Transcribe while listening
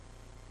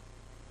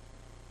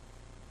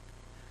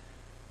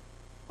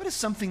is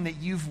something that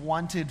you've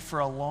wanted for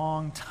a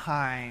long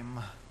time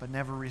but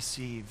never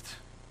received?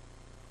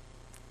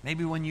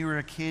 Maybe when you were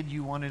a kid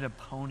you wanted a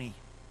pony,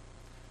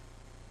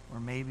 or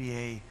maybe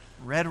a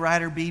Red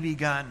Ryder BB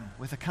gun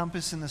with a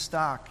compass in the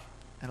stock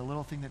and a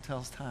little thing that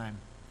tells time.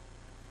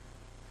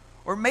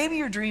 Or maybe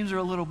your dreams are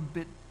a little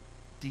bit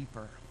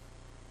deeper.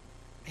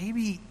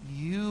 Maybe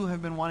you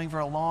have been wanting for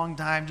a long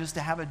time just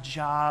to have a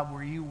job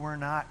where you were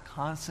not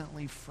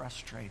constantly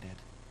frustrated.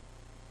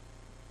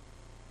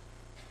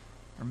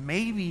 Or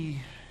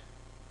maybe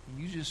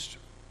you just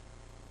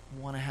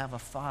want to have a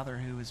father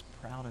who is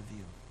proud of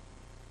you.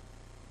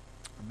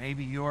 Or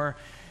maybe you're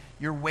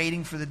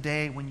waiting for the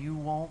day when you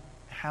won't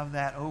have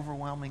that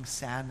overwhelming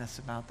sadness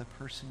about the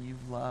person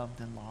you've loved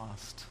and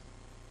lost.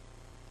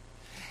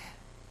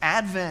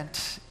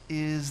 Advent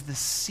is the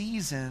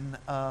season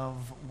of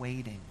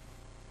waiting.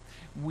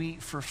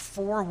 For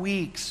 4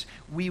 weeks,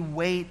 we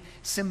wait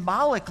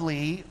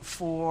symbolically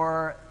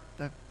for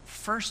the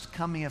first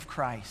coming of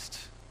Christ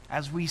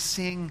as we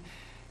sing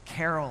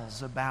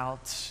carols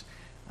about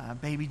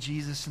baby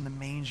Jesus in the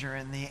manger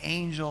and the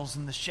angels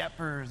and the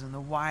shepherds and the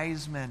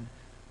wise men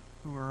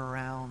who were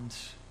around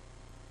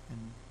and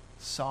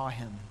saw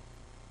him.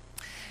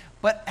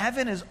 But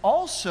Advent is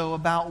also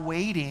about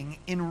waiting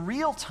in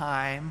real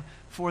time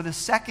for the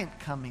second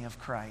coming of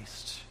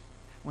Christ,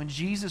 when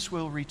Jesus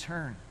will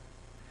return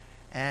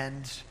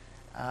and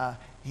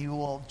he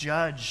will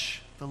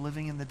judge the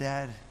living and the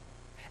dead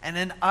and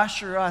then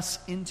usher us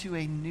into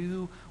a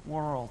new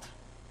world.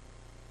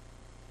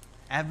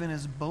 Advent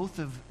is both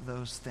of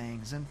those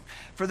things. And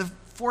for the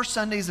 4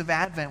 Sundays of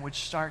Advent,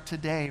 which start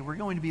today, we're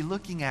going to be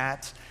looking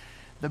at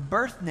the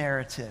birth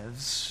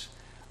narratives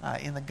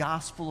in the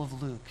Gospel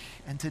of Luke.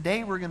 And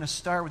today we're going to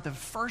start with the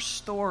first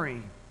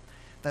story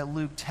that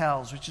Luke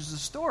tells, which is a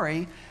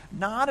story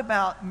not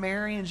about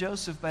Mary and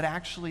Joseph, but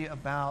actually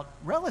about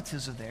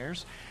relatives of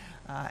theirs,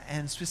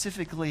 and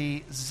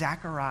specifically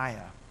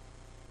Zechariah.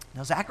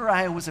 Now,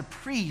 Zechariah was a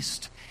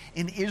priest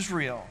in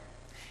Israel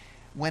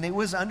when it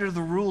was under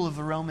the rule of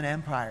the Roman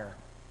Empire.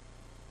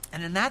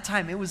 And in that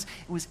time, it was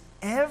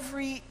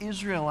every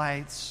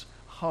Israelite's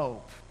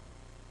hope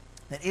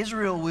that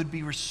Israel would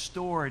be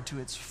restored to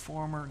its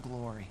former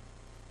glory.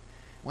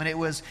 When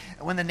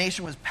the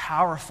nation was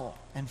powerful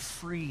and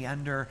free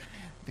under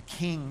the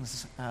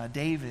kings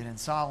David and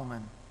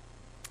Solomon.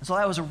 So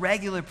that was a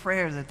regular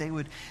prayer that they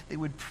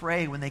would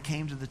pray when they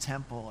came to the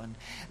temple. And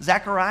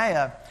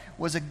Zechariah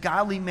was a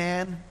godly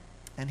man,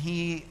 and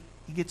he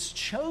gets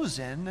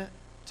chosen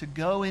to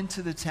go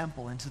into the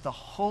temple, into the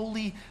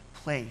holy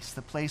place,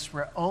 the place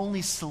where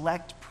only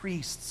select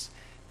priests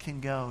can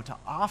go to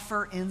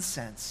offer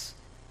incense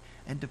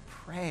and to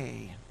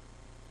pray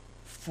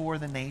for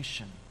the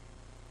nation.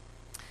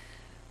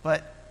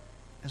 But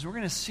as we're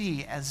going to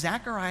see, as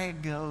Zechariah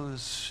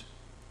goes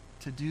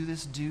to do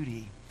this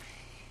duty,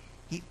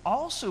 he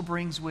also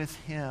brings with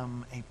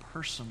him a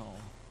personal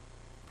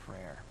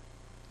prayer.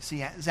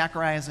 See,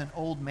 Zechariah is an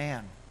old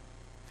man.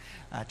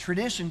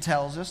 Tradition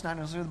tells us, not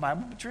necessarily the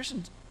Bible, but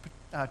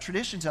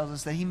tradition tells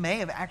us that he may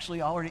have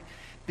actually already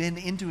been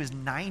into his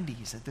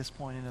 90s at this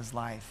point in his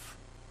life.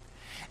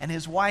 And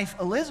his wife,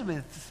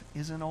 Elizabeth,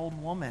 is an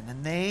old woman,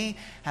 and they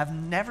have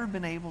never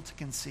been able to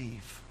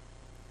conceive.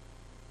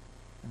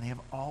 And they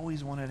have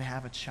always wanted to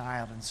have a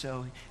child. And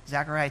so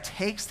Zechariah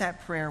takes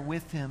that prayer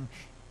with him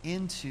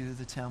into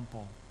the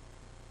temple.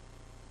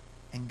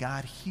 And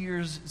God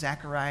hears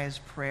Zechariah's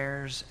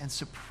prayers and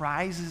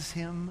surprises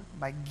him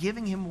by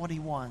giving him what he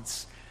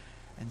wants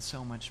and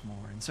so much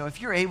more. And so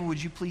if you're able,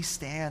 would you please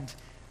stand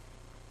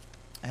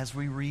as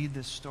we read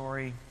this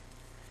story?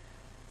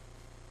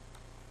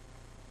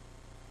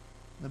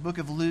 The book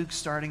of Luke,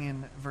 starting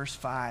in verse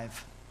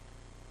 5.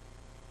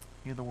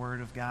 Hear the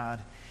word of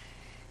God.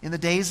 In the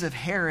days of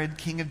Herod,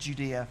 king of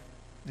Judea,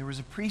 there was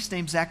a priest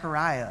named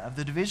Zechariah of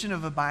the division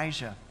of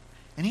Abijah.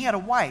 And he had a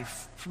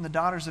wife from the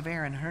daughters of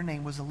Aaron. Her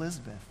name was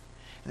Elizabeth.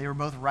 They were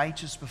both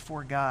righteous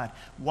before God,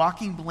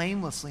 walking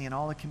blamelessly in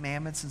all the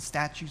commandments and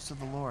statutes of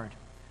the Lord.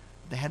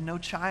 They had no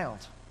child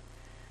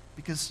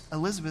because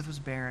Elizabeth was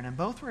barren, and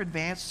both were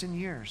advanced in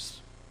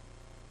years.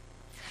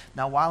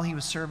 Now, while he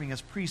was serving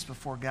as priest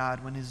before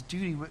God, when his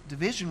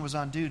division was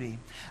on duty,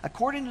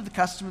 according to the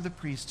custom of the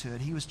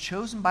priesthood, he was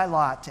chosen by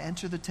lot to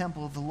enter the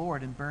temple of the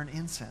Lord and burn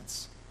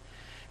incense.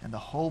 And the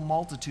whole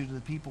multitude of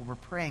the people were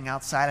praying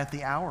outside at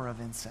the hour of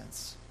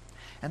incense.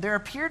 And there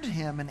appeared to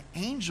him an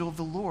angel of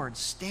the Lord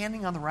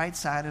standing on the right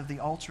side of the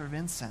altar of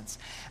incense.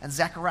 And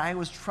Zechariah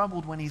was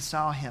troubled when he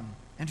saw him,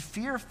 and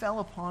fear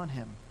fell upon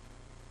him.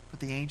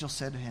 But the angel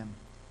said to him,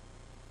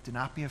 "Do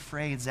not be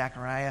afraid,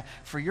 Zechariah,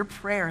 for your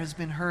prayer has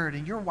been heard,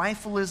 and your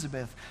wife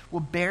Elizabeth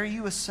will bear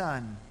you a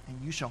son,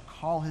 and you shall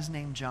call his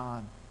name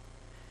John.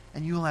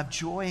 And you will have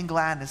joy and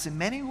gladness, and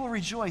many will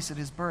rejoice at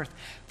his birth,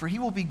 for he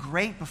will be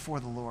great before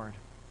the Lord.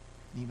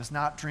 And he must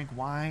not drink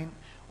wine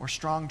or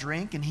strong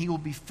drink, and he will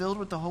be filled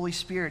with the Holy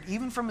Spirit,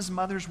 even from his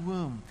mother's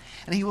womb.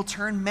 And he will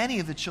turn many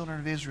of the children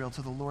of Israel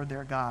to the Lord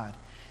their God.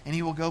 And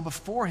he will go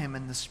before him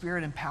in the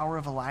spirit and power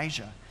of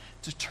Elijah,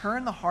 to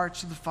turn the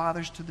hearts of the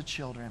fathers to the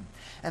children,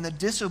 and the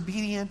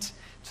disobedient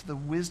to the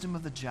wisdom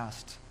of the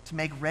just, to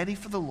make ready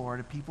for the Lord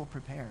a people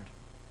prepared."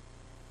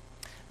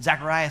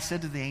 Zechariah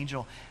said to the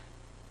angel,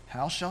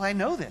 "How shall I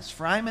know this?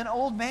 For I am an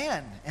old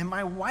man, and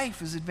my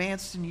wife is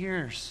advanced in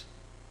years."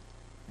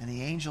 And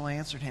the angel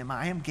answered him,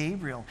 "I am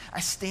Gabriel.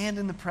 I stand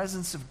in the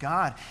presence of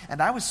God, and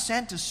I was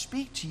sent to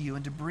speak to you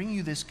and to bring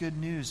you this good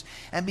news.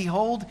 And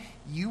behold,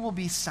 you will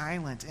be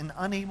silent and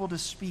unable to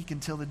speak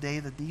until the day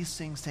that these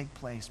things take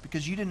place,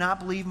 because you did not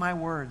believe my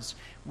words,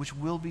 which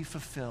will be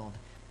fulfilled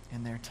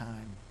in their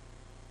time."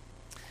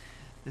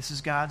 This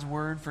is God's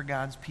word for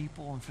God's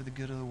people and for the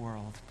good of the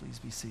world. Please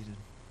be seated.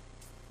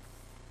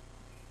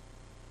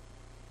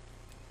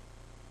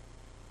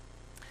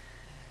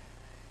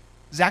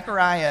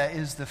 Zechariah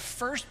is the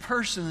first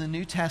person in the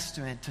New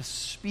Testament to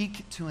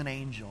speak to an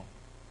angel.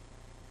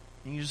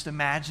 And you just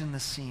imagine the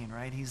scene,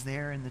 right? He's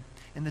there in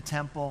the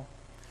temple.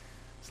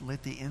 He's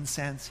lit the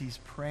incense. He's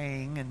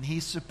praying. And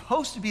he's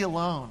supposed to be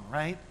alone,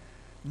 right?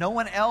 No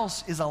one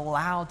else is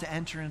allowed to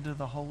enter into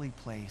the holy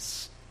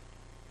place.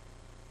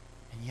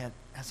 And yet,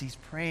 as he's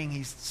praying,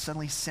 he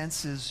suddenly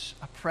senses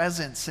a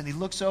presence. And he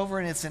looks over,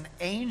 and it's an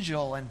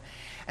angel.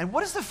 And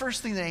what is the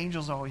first thing that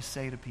angels always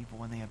say to people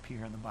when they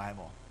appear in the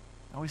Bible?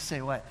 I always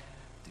say what?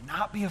 Do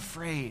not be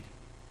afraid.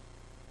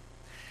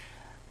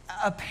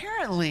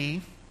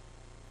 Apparently,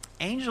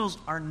 angels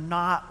are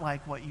not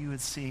like what you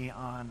would see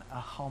on a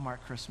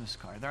Hallmark Christmas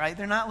card.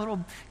 They're not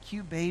little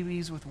cute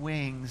babies with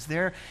wings.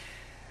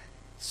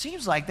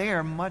 Seems like they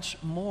are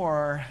much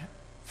more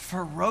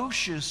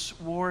ferocious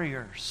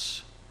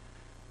warriors.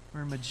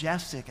 They're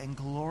majestic and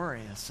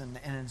glorious and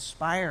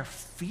inspire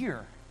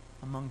fear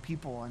among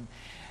people.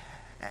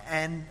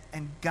 And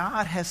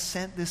God has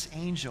sent this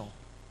angel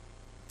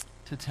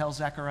to tell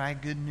Zechariah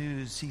good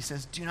news. He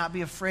says, "Do not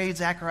be afraid,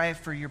 Zechariah,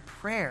 for your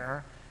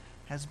prayer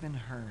has been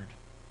heard."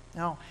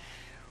 Now,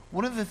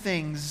 one of the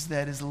things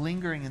that is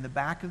lingering in the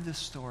back of this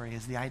story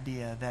is the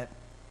idea that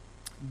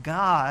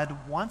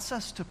God wants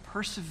us to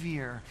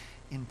persevere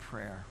in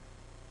prayer.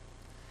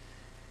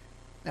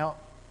 Now,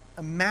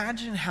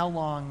 imagine how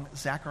long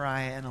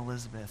Zechariah and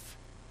Elizabeth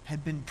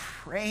had been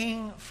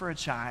praying for a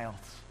child.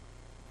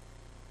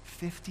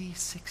 50,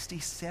 60,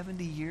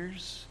 70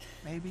 years,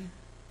 maybe?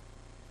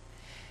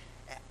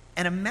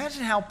 And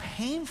imagine how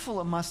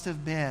painful it must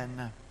have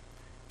been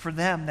for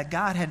them that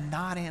God had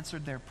not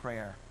answered their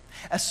prayer,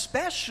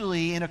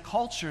 especially in a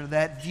culture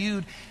that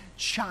viewed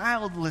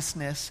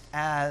childlessness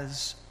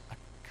as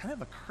kind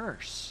of a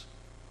curse,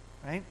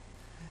 right?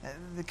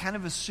 They kind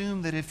of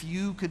assumed that if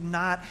you could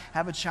not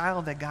have a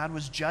child, that God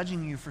was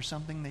judging you for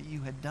something that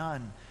you had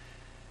done.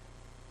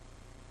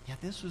 Yet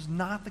this was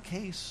not the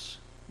case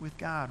with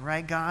God,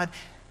 right? God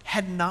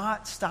had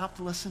not stopped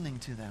listening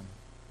to them.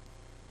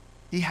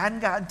 He hadn't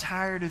gotten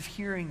tired of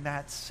hearing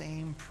that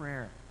same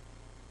prayer.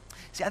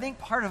 See, I think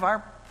part of our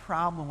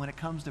problem when it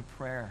comes to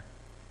prayer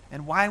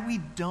and why we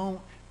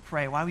don't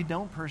pray, why we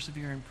don't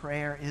persevere in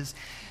prayer is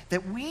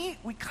that we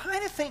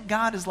kind of think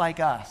God is like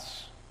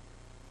us,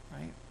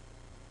 right?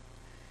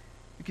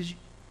 Because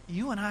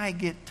you and I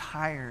get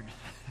tired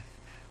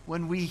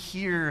when we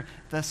hear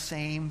the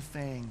same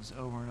things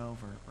over and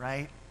over,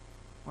 right?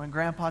 When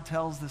Grandpa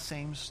tells the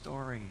same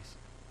stories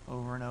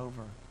over and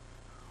over.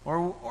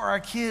 Or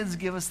our kids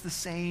give us the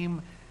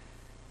same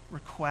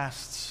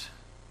requests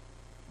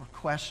or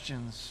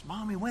questions.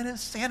 "Mommy, when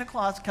is Santa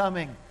Claus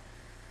coming?"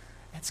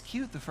 It's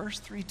cute the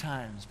first 3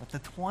 times, but the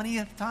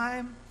 20th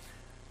time,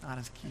 not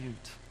as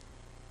cute.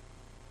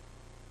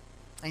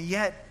 And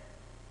yet,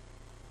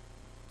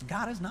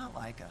 God is not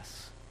like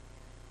us.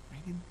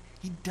 Right?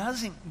 He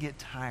doesn't get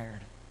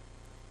tired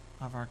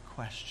of our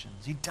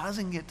questions. He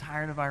doesn't get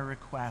tired of our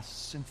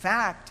requests. In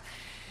fact,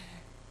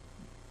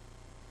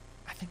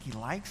 I think he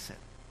likes it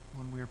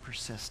when we're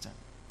persistent.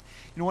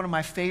 You know, one of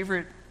my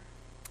favorite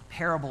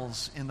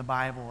parables in the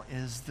Bible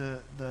is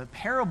the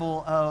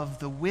parable of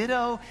the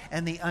widow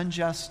and the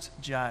unjust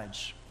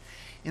judge.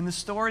 In the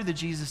story that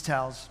Jesus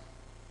tells,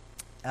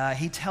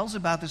 he tells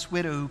about this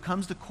widow who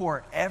comes to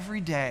court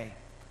every day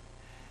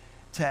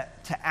to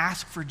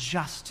ask for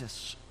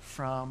justice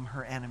from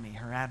her enemy,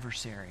 her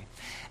adversary.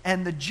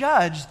 And the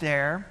judge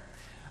there,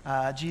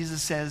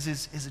 Jesus says,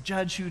 is a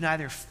judge who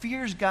neither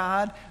fears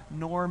God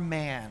nor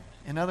man.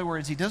 In other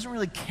words, he doesn't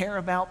really care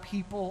about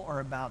people or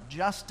about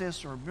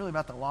justice or really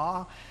about the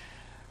law,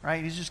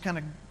 right? He's just kind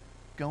of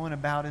going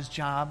about his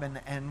job.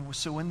 And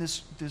so when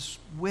this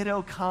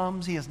widow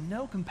comes, he has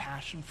no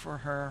compassion for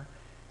her.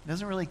 He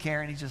doesn't really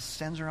care, and he just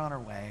sends her on her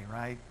way,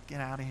 right?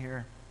 Get out of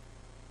here.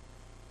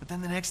 But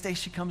then the next day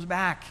she comes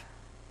back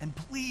and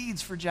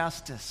pleads for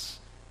justice.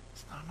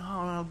 Says,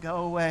 no, go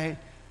away.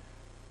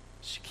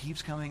 She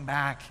keeps coming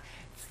back.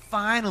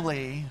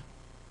 Finally,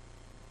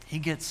 he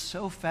gets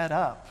so fed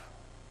up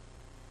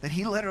that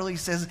he literally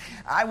says,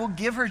 I will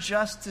give her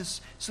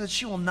justice so that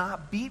she will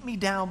not beat me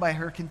down by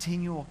her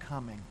continual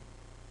coming.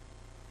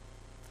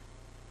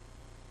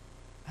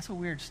 That's a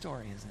weird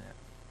story, isn't it?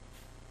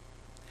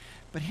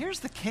 But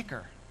here's the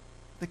kicker.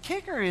 The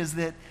kicker is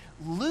that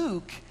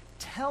Luke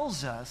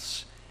tells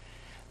us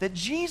that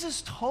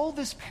Jesus told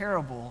this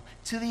parable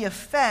to the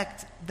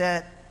effect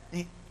that,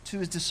 to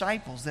his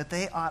disciples, that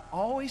they ought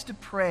always to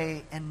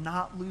pray and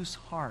not lose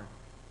heart.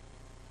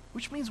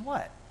 Which means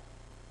what?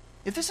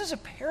 If this is a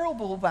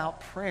parable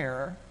about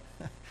prayer,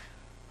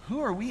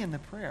 who are we in the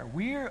prayer?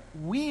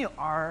 We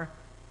are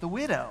the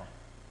widow.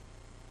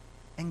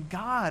 And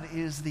God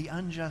is the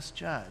unjust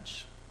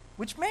judge.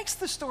 Which makes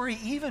the story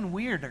even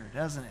weirder,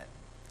 doesn't it?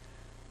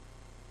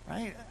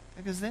 Right?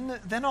 Because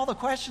then all the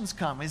questions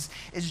come. Is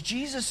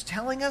Jesus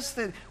telling us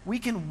that we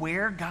can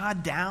wear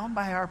God down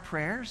by our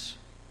prayers?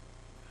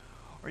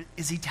 Or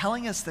is he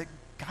telling us that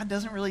God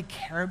doesn't really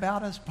care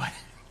about us,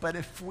 but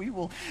if we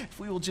will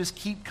just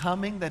keep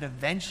coming, that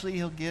eventually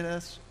he'll get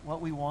us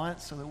what we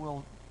want so that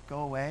we'll go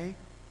away?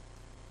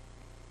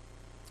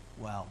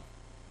 Well,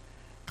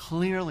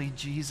 clearly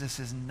Jesus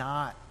is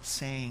not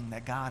saying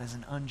that God is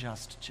an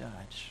unjust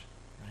judge,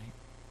 right?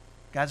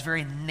 God's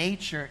very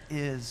nature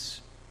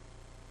is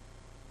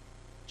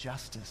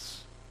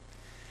justice.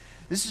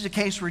 This is a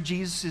case where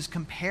Jesus is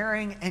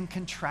comparing and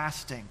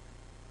contrasting,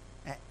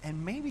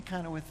 and maybe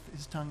kind of with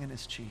his tongue in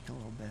his cheek a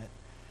little bit,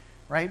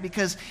 right?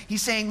 Because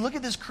he's saying, look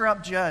at this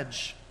corrupt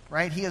judge,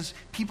 right? He has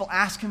people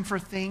ask him for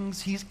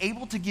things. He's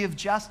able to give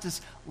justice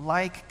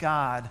like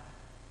God.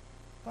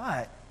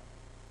 But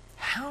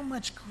how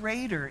much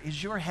greater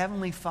is your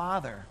heavenly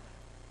Father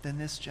than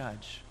this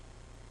judge?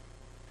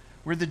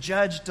 Where the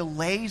judge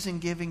delays in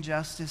giving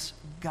justice,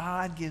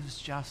 God gives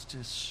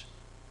justice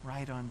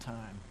right on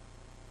time.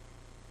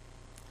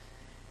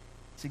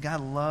 See, God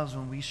loves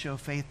when we show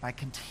faith by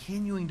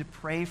continuing to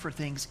pray for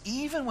things,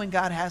 even when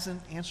God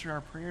hasn't answered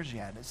our prayers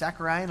yet.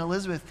 Zechariah and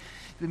Elizabeth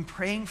have been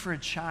praying for a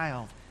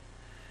child,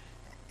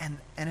 and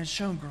has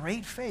shown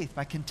great faith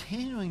by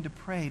continuing to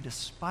pray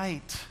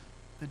despite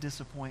the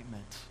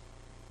disappointment.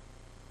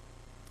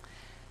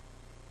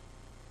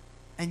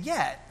 And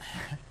yet,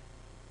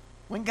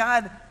 when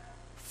God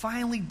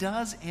finally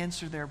does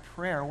answer their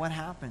prayer, what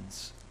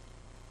happens?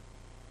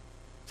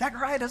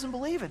 Zechariah doesn't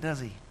believe it, does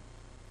he?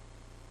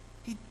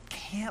 He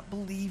can't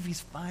believe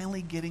he's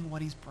finally getting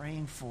what he's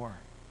praying for.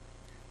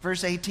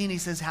 Verse 18, he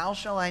says, how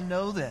shall I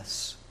know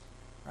this?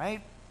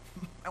 Right?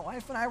 My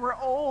wife and I were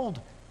old.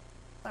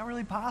 Not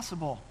really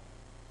possible.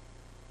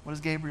 What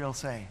does Gabriel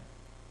say?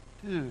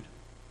 Dude,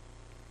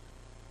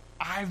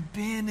 I've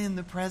been in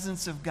the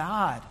presence of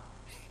God.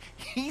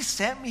 He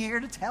sent me here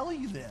to tell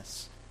you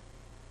this.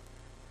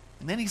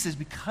 And then he says,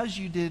 because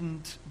you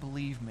didn't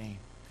believe me,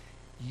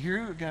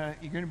 you're going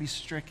to be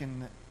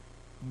stricken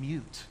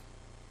mute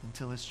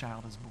until this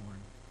child is born.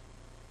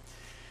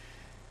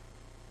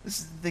 This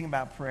is the thing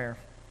about prayer.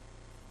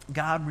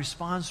 God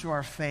responds to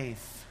our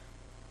faith.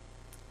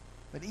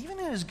 But even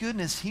in his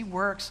goodness, he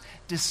works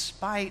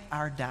despite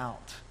our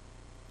doubt.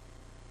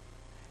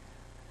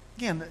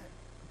 Again,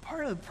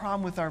 part of the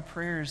problem with our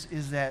prayers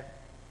is that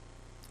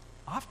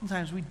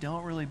oftentimes we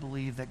don't really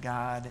believe that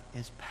God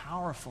is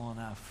powerful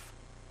enough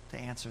to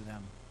answer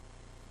them,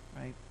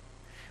 right?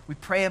 We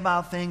pray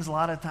about things a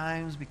lot of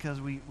times because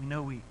we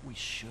know we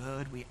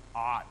should, we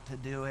ought to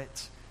do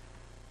it.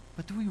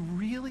 But do we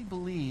really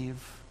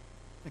believe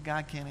that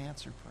God can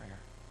answer prayer?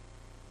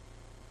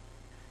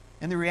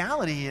 And the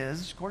reality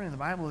is, according to the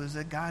Bible, is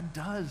that God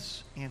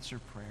does answer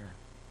prayer.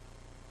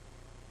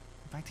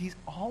 In fact, he's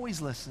always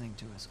listening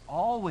to us,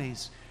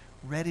 always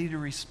ready to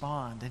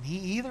respond. And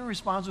he either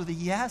responds with a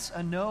yes,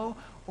 a no,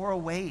 or a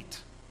wait.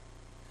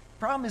 The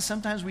problem is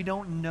sometimes we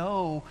don't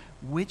know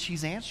which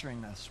he's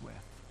answering us with,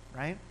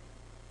 right?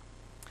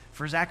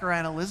 For Zechariah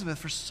and Elizabeth,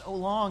 for so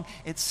long,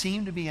 it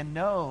seemed to be a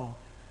no.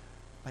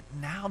 But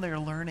now they're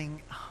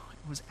learning,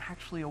 it was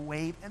actually a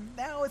wait, and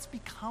now it's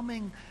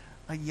becoming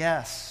a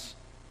yes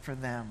for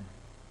them.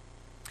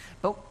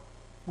 But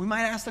we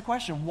might ask the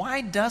question,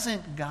 why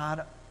doesn't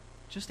God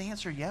just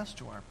answer yes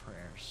to our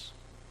prayers?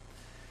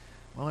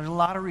 Well, there's a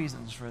lot of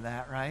reasons for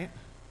that, right?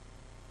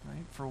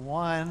 For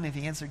one, if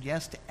he answered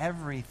yes to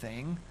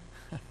everything,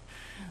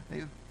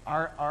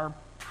 our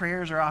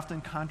prayers are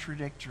often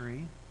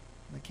contradictory.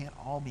 They can't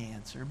all be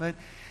answered. But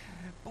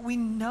we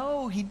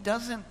know he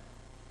doesn't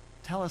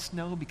tell us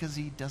no because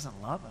he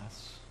doesn't love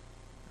us,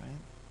 right?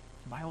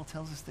 The Bible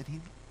tells us that he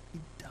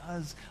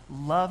does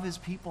love his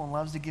people and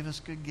loves to give us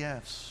good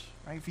gifts,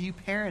 right? For you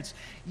parents,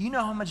 you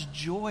know how much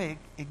joy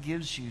it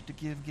gives you to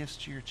give gifts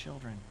to your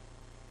children.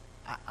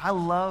 I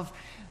love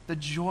the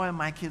joy on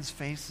my kids'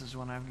 faces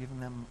when I've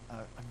given them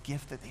a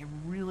gift that they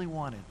really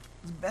wanted.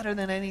 It's better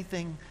than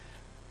anything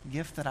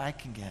gift that I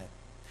can get.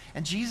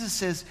 And Jesus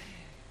says,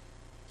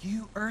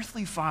 you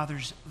earthly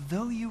fathers,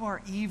 though you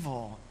are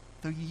evil,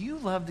 though you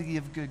love to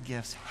give good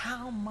gifts,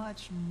 how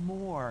much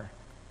more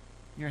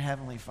your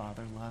heavenly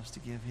Father loves to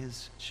give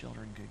his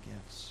children good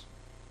gifts.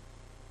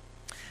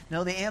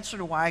 No, the answer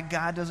to why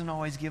God doesn't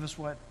always give us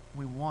what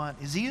we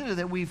want is either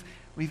that we've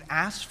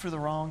asked for the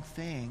wrong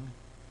thing,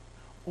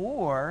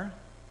 or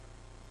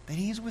that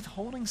he's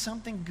withholding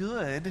something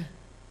good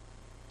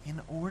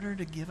in order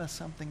to give us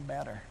something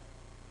better.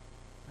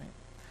 Right?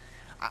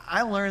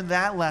 I learned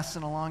that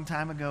lesson a long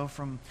time ago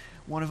from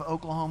one of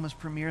Oklahoma's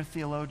premier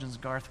theologians,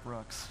 Garth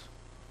Brooks.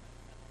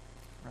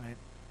 Right?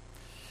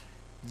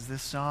 is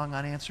this song,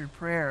 Unanswered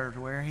Prayer,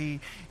 where he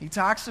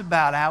talks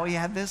about how he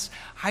had this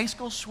high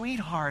school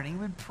sweetheart. And he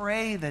would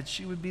pray that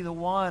she would be the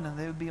one and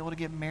they would be able to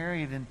get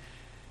married. And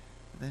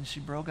then she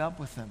broke up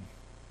with him.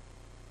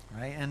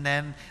 Right? And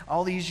then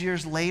all these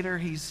years later,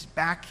 he's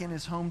back in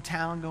his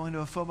hometown going to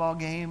a football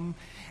game,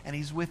 and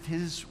he's with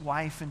his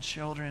wife and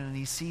children, and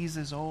he sees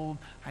his old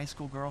high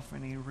school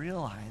girlfriend, and he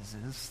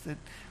realizes that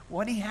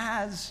what he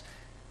has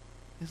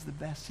is the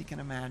best he can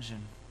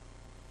imagine.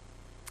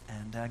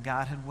 And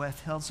God had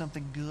withheld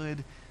something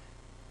good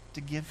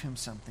to give him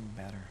something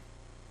better.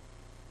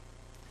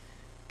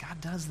 God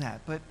does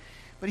that. But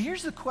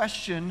here's the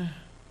question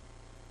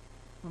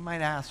we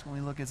might ask when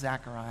we look at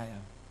Zechariah.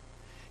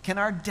 Can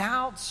our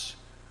doubts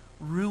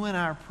ruin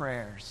our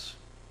prayers?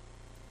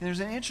 And there's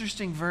an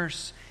interesting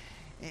verse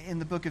in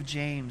the book of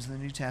James in the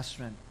New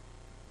Testament.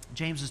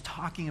 James is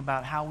talking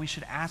about how we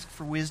should ask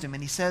for wisdom,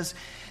 and he says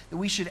that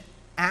we should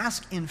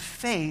ask in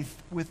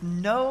faith with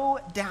no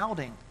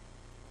doubting.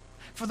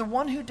 For the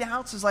one who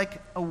doubts is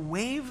like a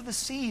wave of the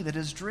sea that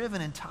is driven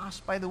and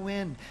tossed by the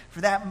wind. For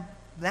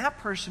that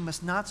person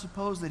must not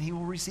suppose that he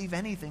will receive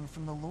anything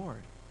from the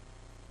Lord.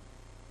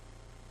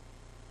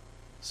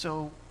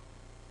 So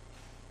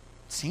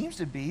it seems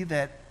to be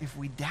that if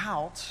we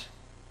doubt,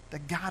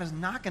 that God is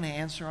not going to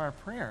answer our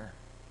prayer.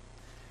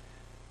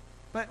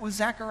 But with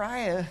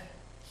Zechariah,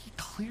 he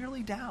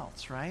clearly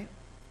doubts, right?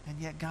 And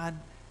yet God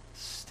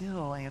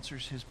still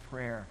answers his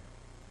prayer.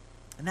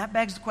 And that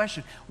begs the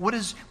question, what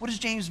does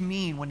James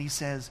mean when he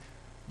says,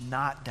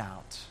 not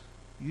doubt?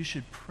 You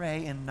should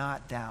pray and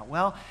not doubt.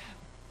 Well,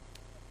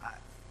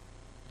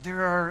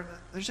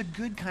 there's a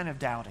good kind of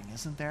doubting,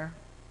 isn't there?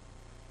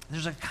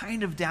 There's a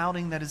kind of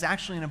doubting that is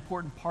actually an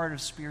important part of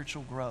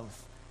spiritual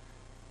growth,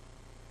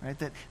 right?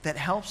 That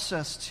helps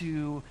us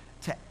to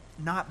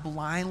not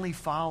blindly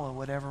follow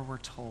whatever we're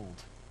told.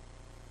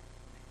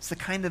 It's the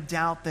kind of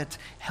doubt that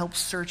helps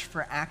search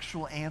for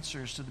actual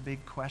answers to the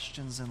big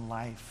questions in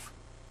life.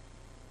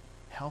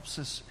 Helps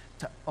us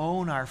to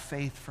own our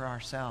faith for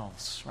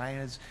ourselves,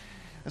 right?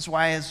 That's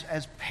why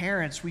as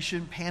parents, we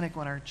shouldn't panic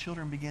when our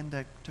children begin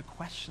to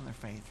question their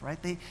faith, right?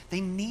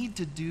 They need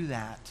to do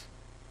that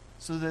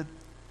so that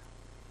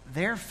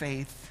their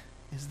faith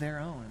is their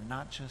own,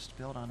 not just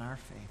built on our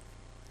faith.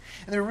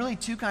 And there are really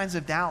two kinds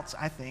of doubts,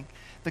 I think.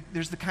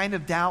 There's the kind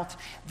of doubt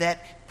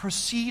that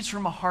proceeds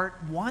from a heart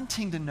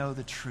wanting to know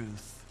the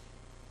truth.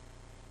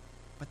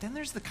 But then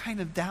there's the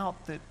kind of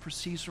doubt that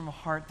proceeds from a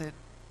heart that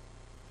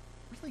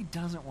really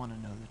doesn't want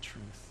to know the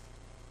truth,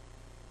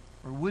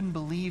 or wouldn't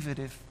believe it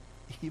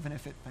even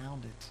if it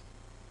found it.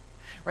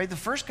 Right? The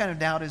first kind of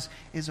doubt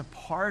is a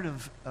part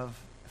of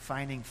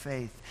finding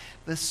faith.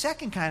 The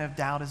second kind of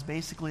doubt is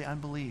basically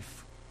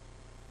unbelief.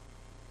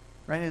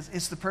 Right?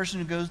 It's the person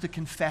who goes to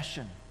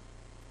confession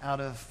out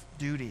of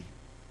duty,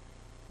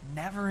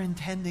 never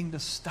intending to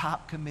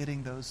stop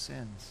committing those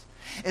sins.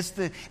 It's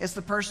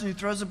the person who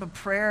throws up a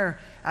prayer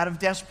out of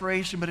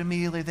desperation, but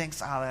immediately thinks,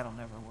 that'll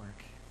never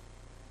work.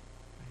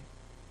 Right?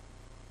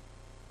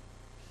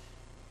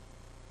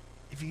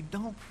 If you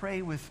don't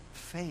pray with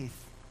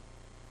faith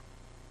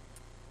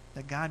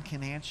that God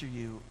can answer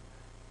you,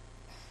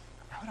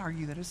 I would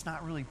argue that it's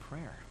not really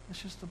prayer.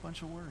 It's just a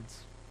bunch of words.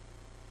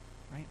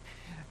 Right?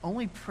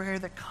 Only prayer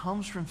that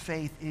comes from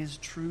faith is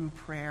true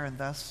prayer and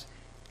thus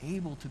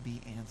able to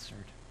be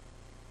answered.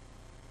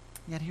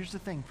 Yet here's the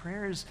thing,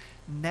 prayer is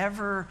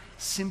never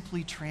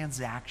simply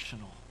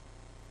transactional,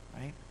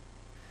 right?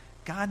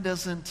 God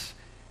doesn't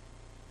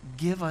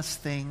give us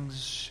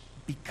things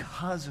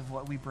because of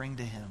what we bring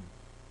to him,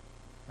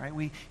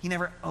 right? He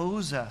never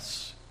owes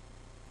us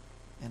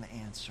an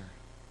answer.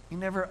 He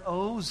never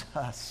owes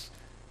us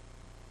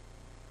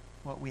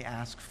what we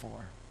ask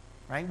for.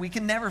 Right? We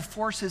can never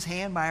force his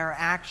hand by our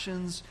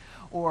actions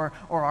or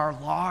our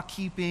law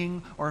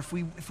keeping, or if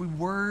we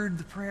word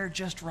the prayer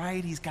just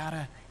right, he's got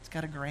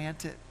to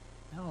grant it.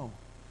 No.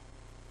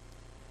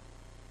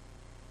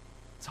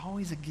 It's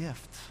always a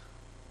gift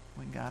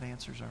when God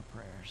answers our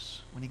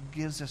prayers, when he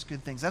gives us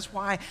good things. That's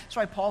why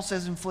Paul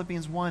says in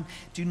Philippians 1,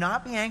 do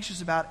not be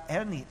anxious about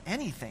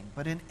anything,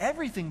 but in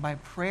everything by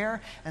prayer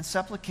and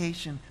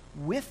supplication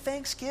with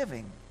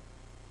thanksgiving,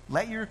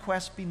 let your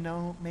requests be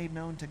made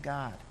known to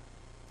God.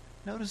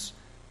 Notice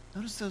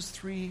those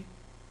three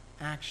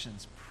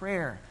actions: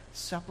 prayer,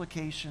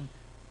 supplication,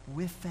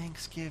 with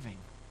thanksgiving.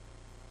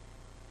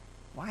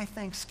 Why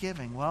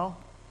thanksgiving? Well,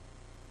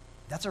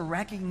 that's a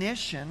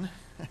recognition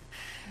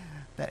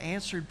that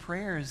answered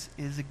prayers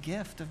is a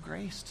gift of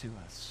grace to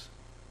us.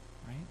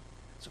 Right?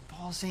 So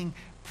Paul's saying,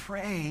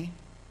 pray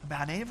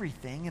about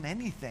everything and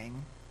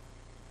anything,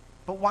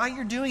 but while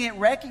you're doing it,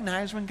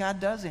 recognize when God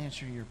does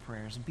answer your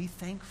prayers and be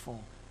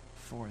thankful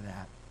for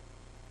that.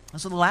 And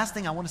so the last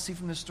thing I want to see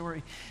from this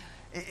story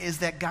is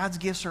that God's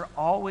gifts are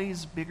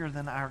always bigger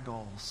than our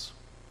goals.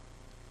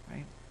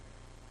 Right?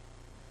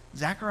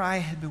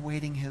 Zechariah had been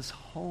waiting his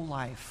whole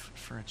life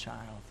for a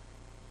child.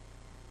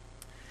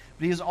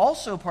 But he is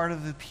also part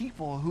of the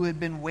people who had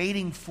been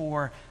waiting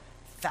for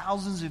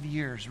thousands of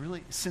years,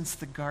 really since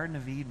the Garden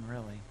of Eden,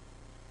 really,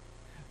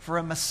 for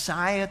a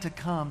Messiah to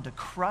come to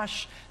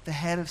crush the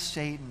head of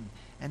Satan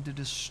and to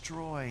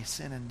destroy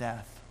sin and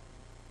death.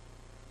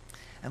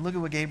 And look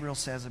at what Gabriel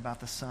says about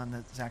the son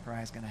that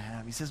Zechariah is going to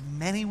have. He says,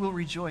 many will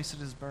rejoice at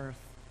his birth.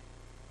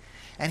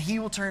 And he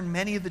will turn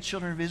many of the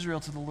children of Israel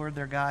to the Lord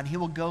their God. He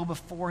will go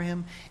before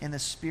him in the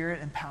spirit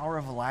and power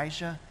of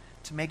Elijah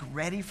to make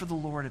ready for the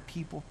Lord a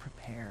people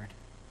prepared.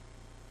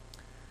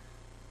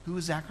 Who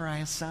was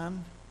Zechariah's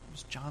son? It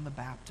was John the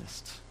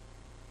Baptist,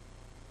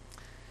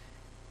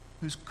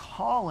 whose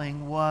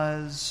calling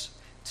was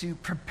to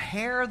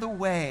prepare the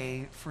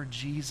way for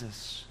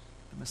Jesus,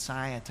 the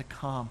Messiah, to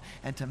come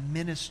and to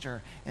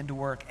minister and to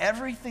work.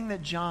 Everything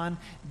that John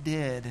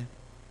did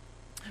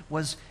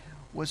was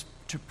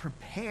to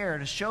prepare,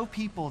 to show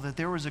people that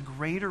there was a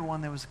greater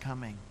one that was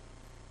coming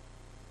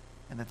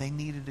and that they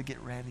needed to get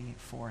ready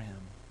for him.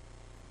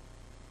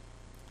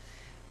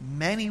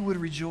 Many would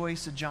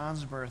rejoice at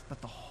John's birth,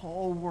 but the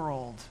whole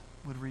world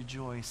would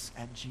rejoice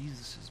at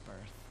Jesus' birth.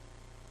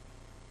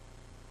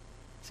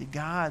 See,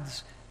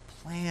 God's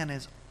plan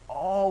is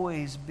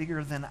always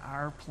bigger than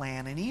our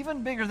plan and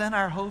even bigger than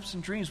our hopes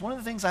and dreams. One of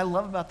the things I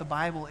love about the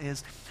Bible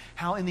is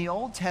how in the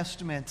Old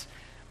Testament,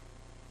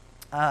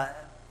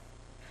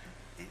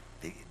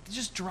 it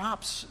just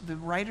drops, the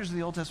writers of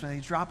the Old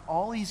Testament, they drop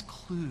all these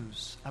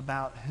clues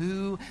about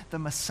who the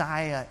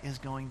Messiah is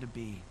going to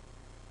be,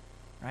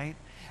 right?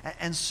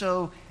 And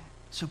so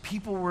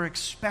people were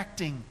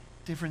expecting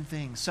different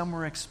things. Some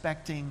were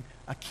expecting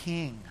a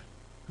king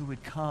who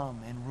would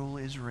come and rule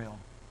Israel.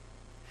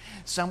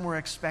 Some were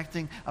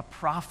expecting a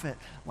prophet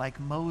like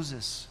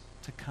Moses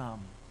to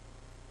come.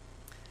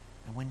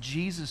 And when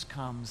Jesus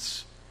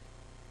comes,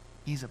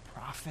 he's a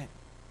prophet,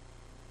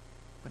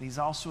 but he's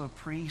also a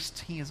priest.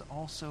 He is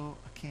also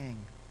a king.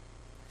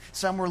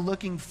 Some were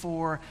looking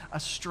for a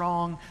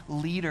strong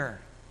leader,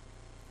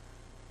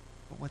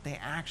 but what they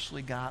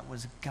actually got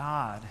was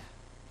God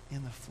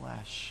in the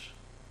flesh.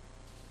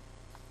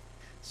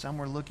 Some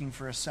were looking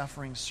for a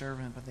suffering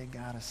servant, but they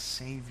got a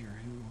Savior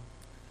who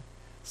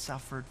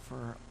suffered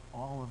for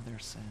all of their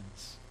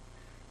sins.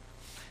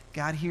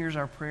 God hears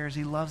our prayers.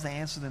 He loves to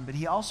answer them, but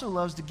he also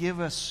loves to give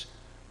us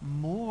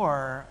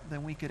more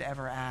than we could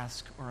ever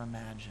ask or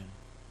imagine.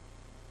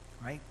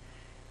 Right?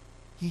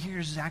 He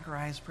hears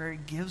Zechariah's prayer. He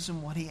gives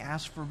him what he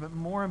asked for, but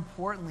more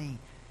importantly,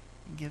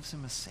 he gives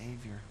him a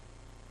Savior.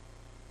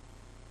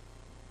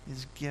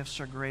 His gifts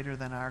are greater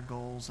than our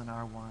goals and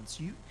our wants.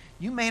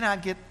 You may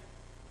not get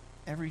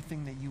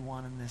everything that you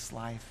want in this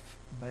life,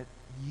 but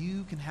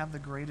you can have the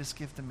greatest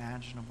gift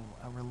imaginable,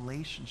 a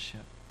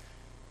relationship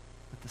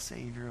with the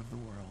Savior of the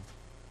world.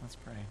 Let's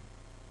pray.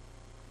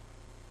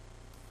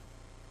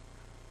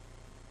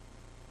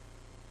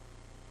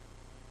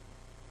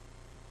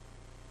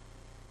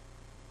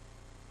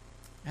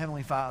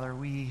 Heavenly Father,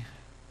 we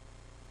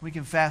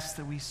confess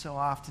that we so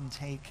often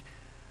take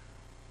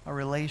a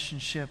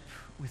relationship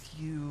with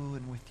you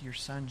and with your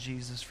Son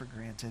Jesus for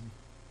granted.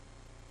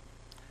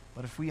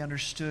 But if we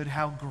understood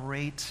how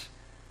great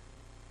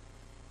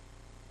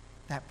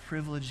that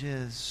privilege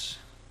is,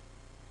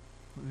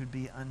 we would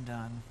be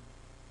undone.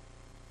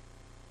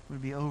 We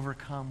would be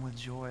overcome with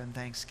joy and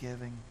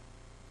thanksgiving.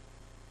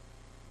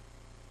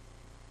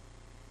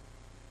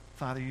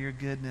 Father, your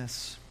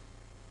goodness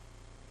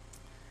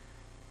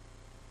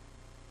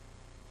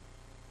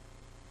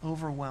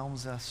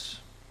overwhelms us.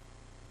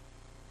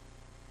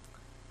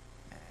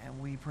 And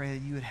we pray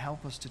that you would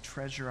help us to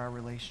treasure our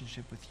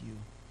relationship with you,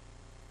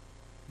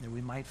 that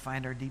we might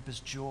find our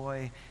deepest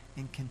joy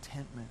and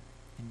contentment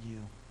in you,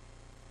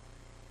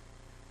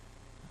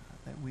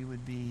 that we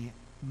would be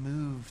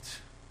moved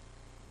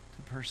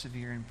to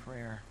persevere in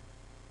prayer,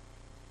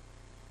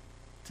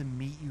 to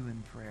meet you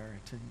in prayer,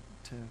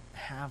 to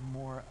have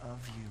more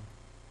of you,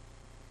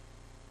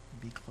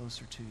 and be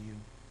closer to you.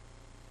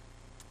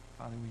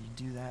 Father, will you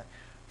do that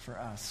for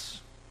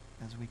us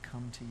as we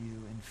come to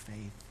you in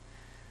faith?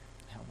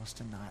 Help us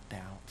to not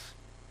doubt.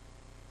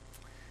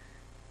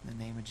 In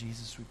the name of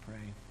Jesus we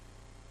pray.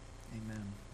 Amen.